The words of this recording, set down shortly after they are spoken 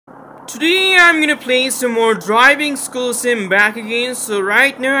Today I'm gonna play some more driving school sim back again. So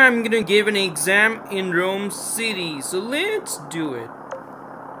right now I'm gonna give an exam in Rome City. So let's do it.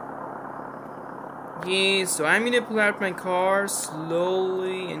 Okay, so I'm gonna pull out my car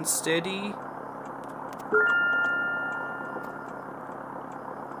slowly and steady.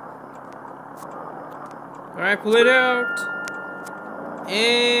 Alright, pull it out.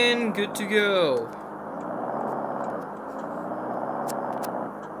 And good to go.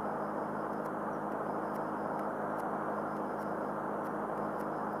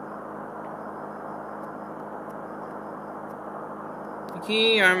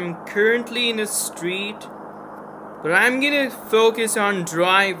 Okay, I'm currently in the street, but I'm gonna focus on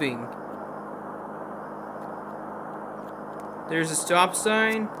driving. There's a stop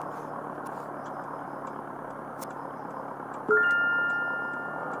sign.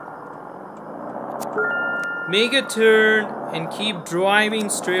 Make a turn and keep driving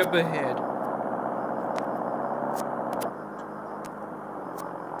straight up ahead.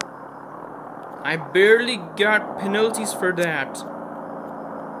 I barely got penalties for that.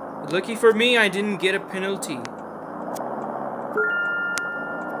 Lucky for me, I didn't get a penalty.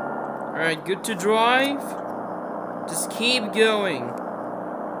 Alright, good to drive. Just keep going.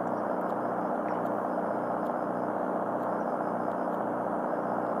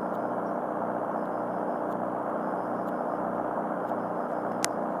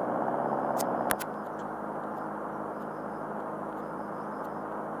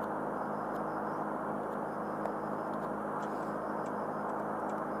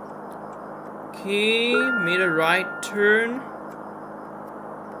 Okay, made a right turn.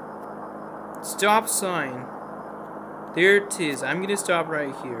 Stop sign. There it is. I'm gonna stop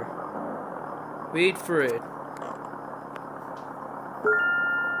right here. Wait for it.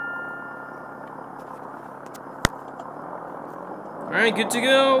 Alright, good to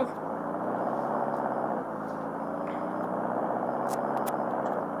go.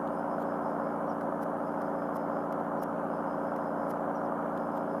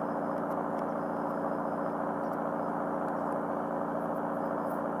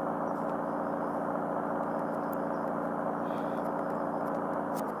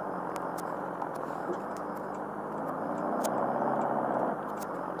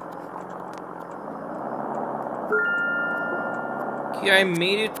 Okay, I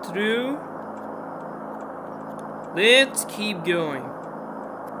made it through. Let's keep going.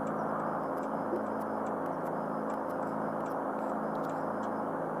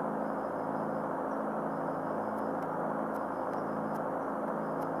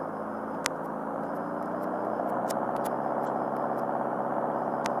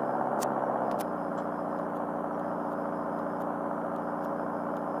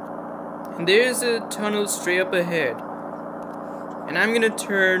 And there's a tunnel straight up ahead. And I'm gonna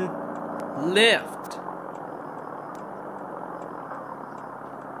turn left.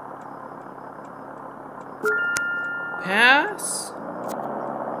 Pass.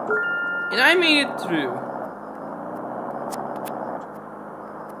 And I made it through.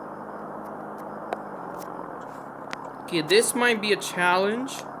 Okay, this might be a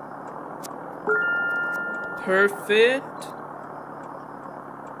challenge. Perfect.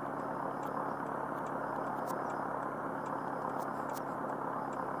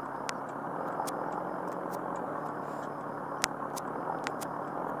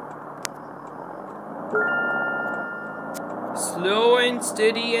 Slow and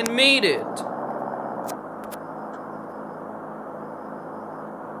steady and made it.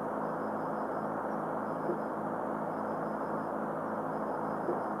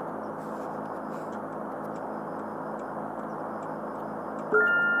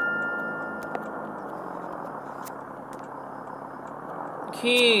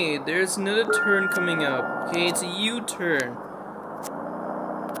 Okay, there's another turn coming up. Okay, it's a U-turn.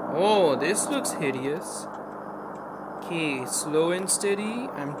 Oh, this looks hideous. Okay, slow and steady.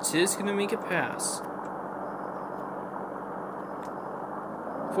 I'm just gonna make a pass.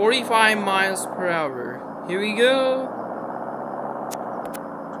 45 miles per hour. Here we go.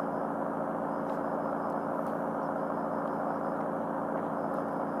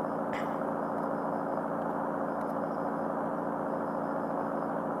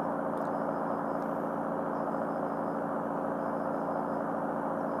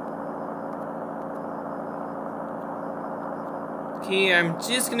 Okay, I'm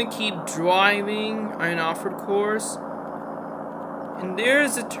just gonna keep driving on an off-road course. And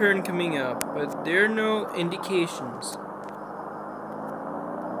there's a turn coming up, but there are no indications.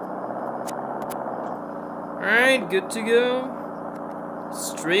 Alright, good to go.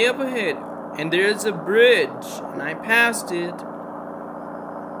 Straight up ahead. And there's a bridge, and I passed it.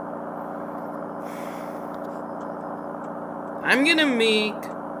 I'm gonna make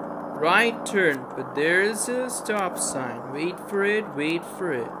right turn, but there's a stop sign. Wait for it, wait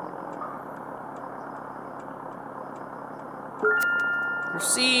for it.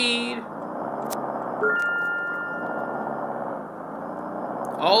 Proceed.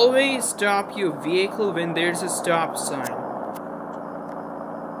 Always stop your vehicle when there's a stop sign.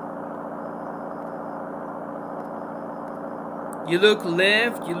 You look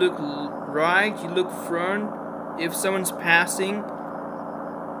left, you look right, you look front if someone's passing,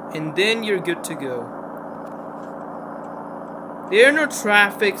 and then you're good to go. There are no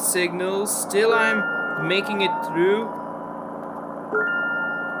traffic signals, still I'm making it through.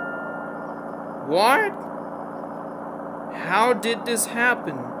 What? How did this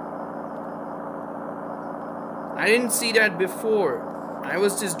happen? I didn't see that before. I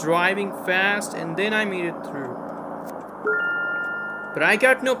was just driving fast and then I made it through. But I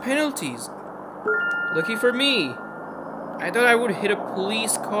got no penalties. Lucky for me. I thought I would hit a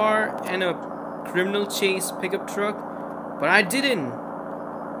police car and a criminal chase pickup truck, but I didn't.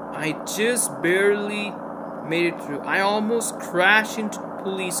 I just barely made it through. I almost crashed into a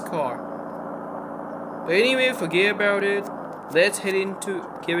police car. But anyway, forget about it. Let's head in to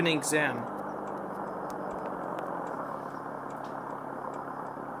give an exam.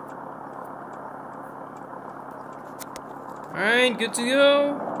 Alright, good to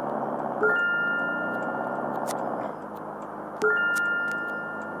go.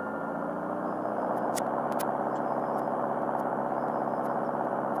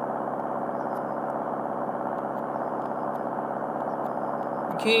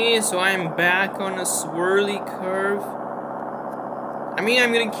 Okay, so I'm back on a swirly curve. I mean,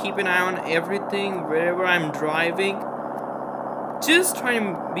 I'm gonna keep an eye on everything wherever I'm driving. Just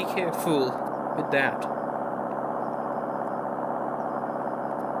trying to be careful with that.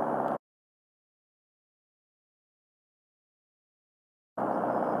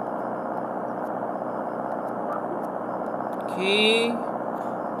 Okay.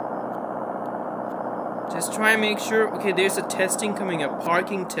 Just try and make sure. Okay, there's a testing coming up.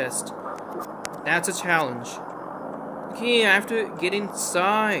 Parking test. That's a challenge. Okay, I have to get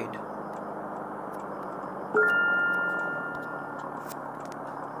inside.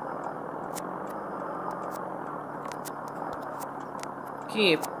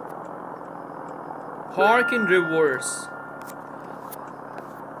 Okay. Park in reverse.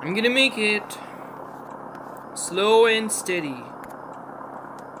 I'm gonna make it slow and steady.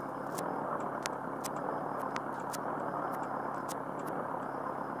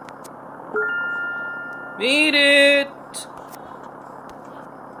 Made it!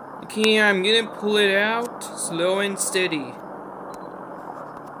 Okay, I'm gonna pull it out slow and steady.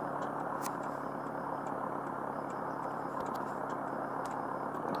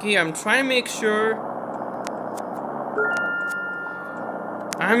 Okay, I'm trying to make sure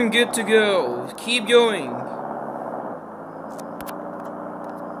I'm good to go. Keep going.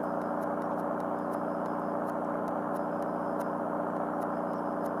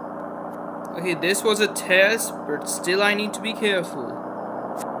 Okay, this was a test, but still I need to be careful.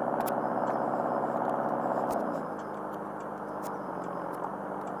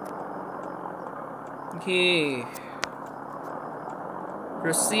 Okay.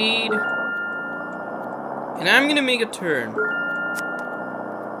 Proceed. And I'm gonna make a turn.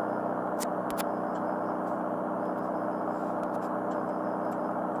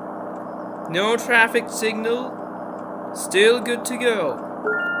 No traffic signal. Still good to go.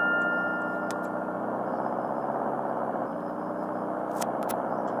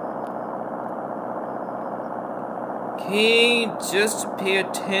 Okay, just pay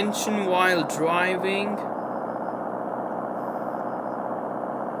attention while driving.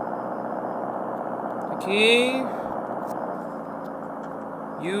 Okay.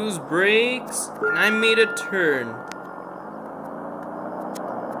 Use brakes, and I made a turn.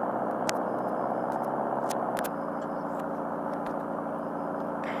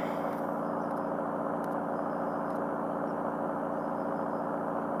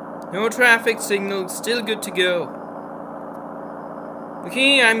 No traffic signal, still good to go.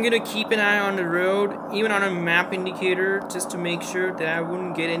 Okay, I'm gonna keep an eye on the road, even on a map indicator, just to make sure that I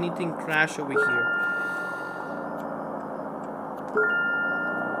wouldn't get anything crash over here.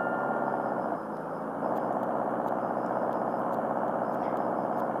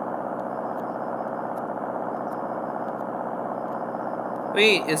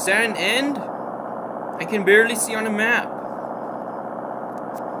 Wait, is that an end? I can barely see on the map.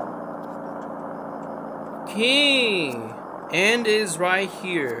 Okay, end is right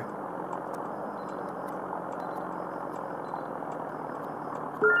here.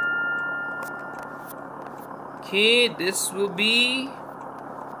 Okay, this will be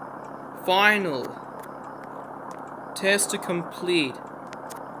final. Test to complete.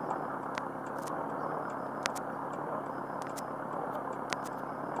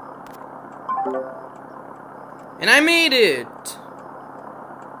 And I made it!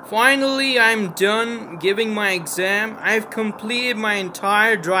 Finally, I'm done giving my exam. I've completed my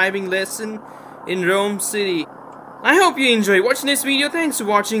entire driving lesson in Rome City. I hope you enjoyed watching this video. Thanks for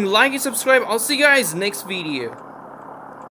watching. Like and subscribe. I'll see you guys next video.